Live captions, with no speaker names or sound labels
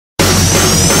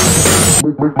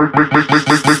Make the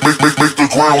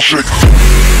ground shake.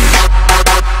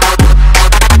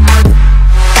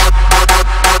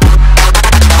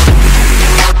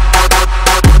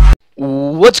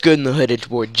 What's good in the hood? It's your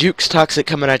boy Jukes Toxic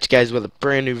coming at you guys with a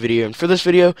brand new video, and for this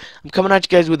video I'm coming at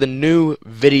you guys with a new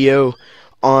video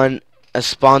on a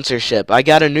sponsorship. I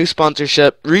got a new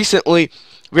sponsorship recently,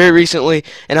 very recently,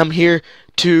 and I'm here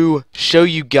to show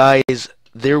you guys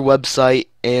their website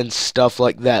and stuff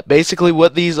like that. Basically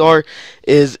what these are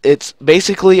is it's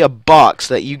basically a box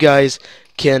that you guys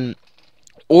can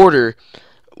order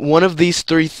one of these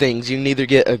three things. You can either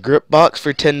get a grip box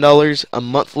for $10, a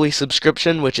monthly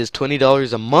subscription, which is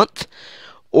 $20 a month,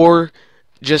 or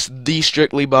just the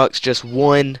Strictly box, just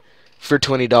one for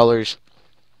 $20.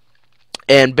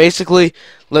 And basically,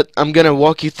 I'm going to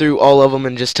walk you through all of them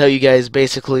and just tell you guys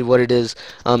basically what it is.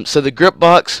 So the grip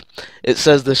box, it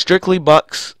says the Strictly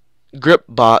box grip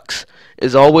box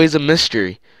is always a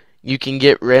mystery. You can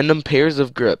get random pairs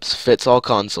of grips, fits all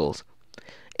consoles,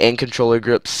 and controller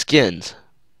grip skins.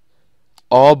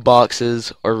 All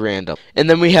boxes are random. And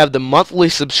then we have the monthly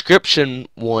subscription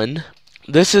one.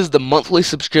 This is the monthly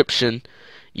subscription.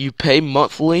 You pay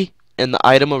monthly and the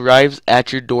item arrives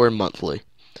at your door monthly.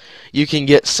 You can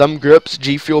get some grips,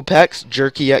 G Fuel packs,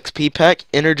 Jerky XP pack,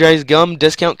 Energized gum,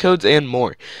 discount codes, and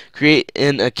more. Create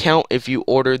an account if you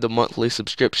order the monthly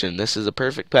subscription. This is a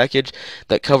perfect package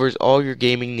that covers all your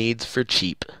gaming needs for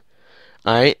cheap.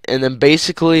 Alright, and then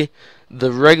basically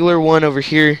the regular one over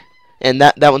here, and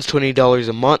that one's $20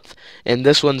 a month, and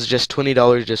this one's just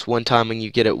 $20 just one time, and you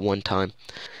get it one time.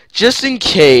 Just in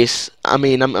case, I'm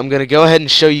gonna go ahead and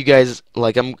show you guys,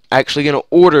 like, I'm actually gonna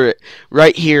order it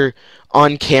right here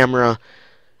on camera.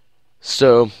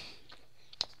 So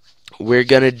we're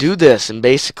gonna do this, and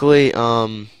basically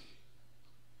I'm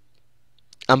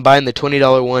buying the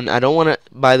 $20 one. I don't want to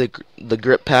buy the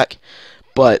grip pack,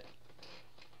 but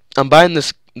I'm buying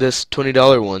this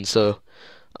 $20 one. So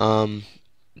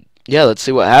yeah, let's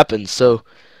see what happens. So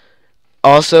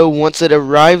also, once it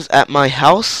arrives at my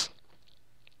house,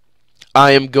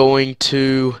 I am going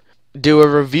to do a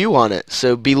review on it,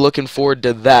 so be looking forward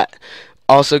to that.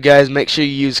 Also, guys, make sure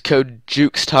you use code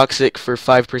JukesToxic for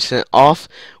 5% off,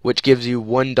 which gives you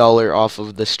 $1 off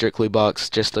of the Strictly box,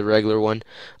 just the regular one,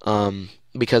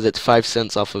 because it's 5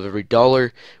 cents off of every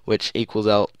dollar, which equals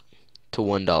out to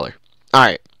 $1.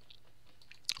 Alright,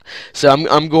 so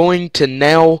I'm going to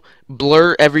now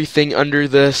blur everything under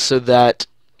this so that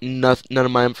none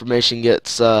of my information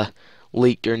gets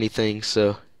leaked or anything,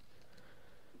 so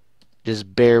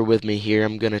just bear with me here.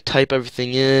 I'm going to type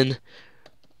everything in.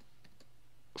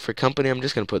 For company, I'm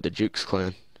just going to put the Jukes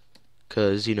Clan,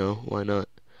 because, you know, why not?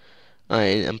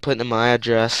 Alright, I'm putting in my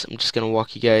address. I'm just going to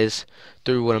walk you guys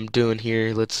through what I'm doing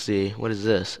here. Let's see, what is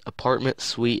this? Apartment,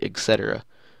 suite, etc.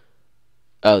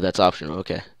 Oh, that's optional.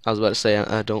 Okay, I was about to say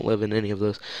I don't live in any of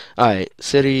those. Alright,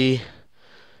 city.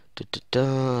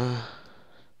 There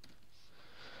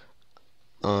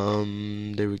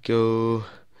we go.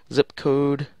 Zip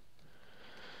code.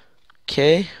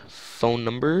 Okay, phone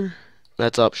number.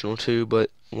 That's optional too, but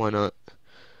why not?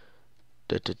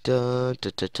 Here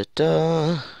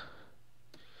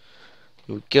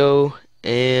we go,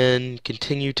 and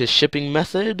continue to shipping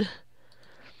method.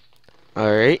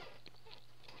 Alright.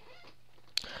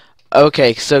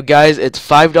 Okay, so guys, it's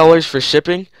 $5 for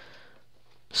shipping.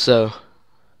 So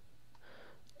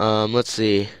let's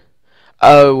see.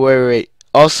 Oh, wait.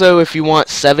 Also, if you want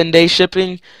 7-day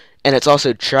shipping and it's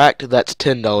also tracked, that's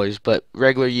 $10, but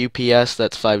regular UPS,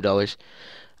 that's $5.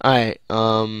 Alright,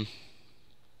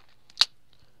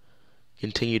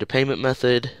 continue to payment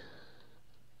method.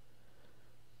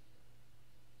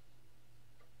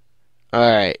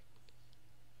 Alright,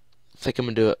 I think I'm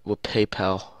gonna do it with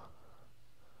PayPal.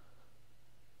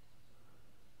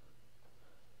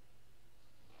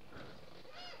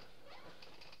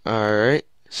 Alright,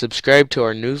 subscribe to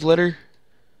our newsletter.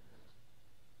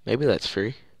 Maybe that's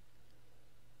free.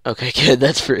 Okay, good,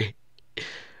 that's free.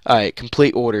 Alright,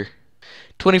 complete order.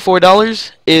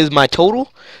 $24 is my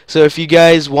total. So if you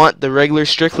guys want the regular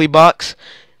Strictly box,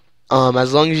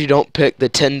 as long as you don't pick the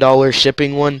 $10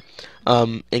 shipping one,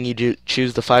 and you do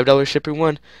choose the $5 shipping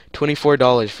one,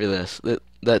 $24 for this.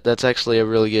 That's actually a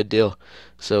really good deal.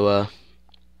 So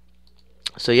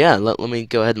yeah, let me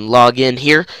go ahead and log in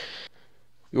here.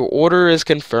 Your order is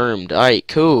confirmed. Alright,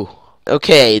 cool.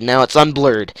 Okay, now it's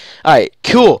unblurred. Alright,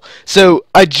 cool. So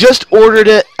I just ordered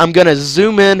it. I'm gonna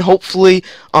zoom in hopefully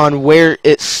on where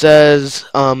it says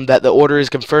that the order is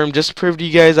confirmed, just to prove to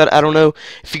you guys. I don't know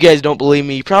if you guys don't believe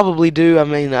me. You probably do. I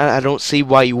mean, I don't see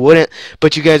why you wouldn't,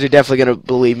 but you guys are definitely gonna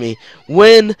believe me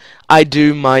when I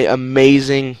do my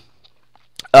amazing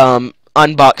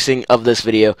unboxing of this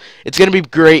video. It's going to be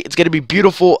great. It's going to be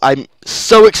beautiful. I'm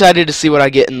so excited to see what I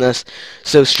get in this.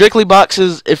 So Strictly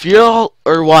Boxes, if y'all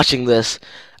are watching this,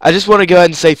 I just want to go ahead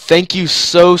and say thank you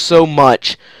so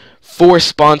much for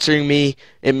sponsoring me.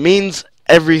 It means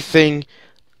everything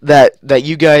that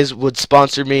you guys would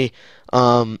sponsor me,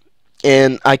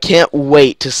 and I can't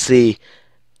wait to see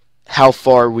how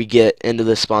far we get into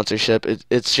this sponsorship.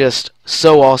 It's just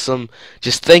so awesome.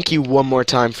 Just thank you one more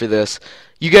time for this.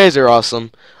 You guys are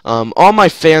awesome. All my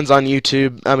fans on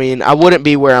YouTube, I mean, I wouldn't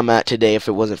be where I'm at today if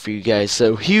it wasn't for you guys.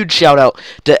 So huge shout out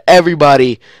to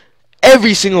everybody,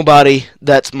 every single body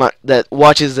that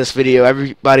watches this video,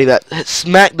 everybody that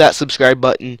smacked that subscribe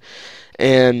button,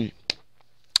 and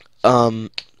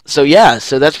so yeah,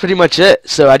 so that's pretty much it.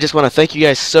 So I just want to thank you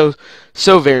guys so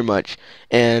very much,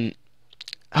 and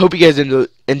I hope you guys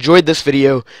enjoyed this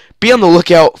video. Be on the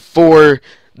lookout for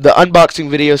the unboxing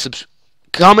video.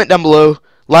 Comment down below,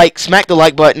 smack the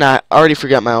like button. I already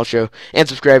forgot my outro, and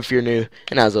subscribe if you're new.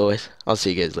 And as always, I'll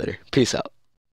see you guys later. Peace out.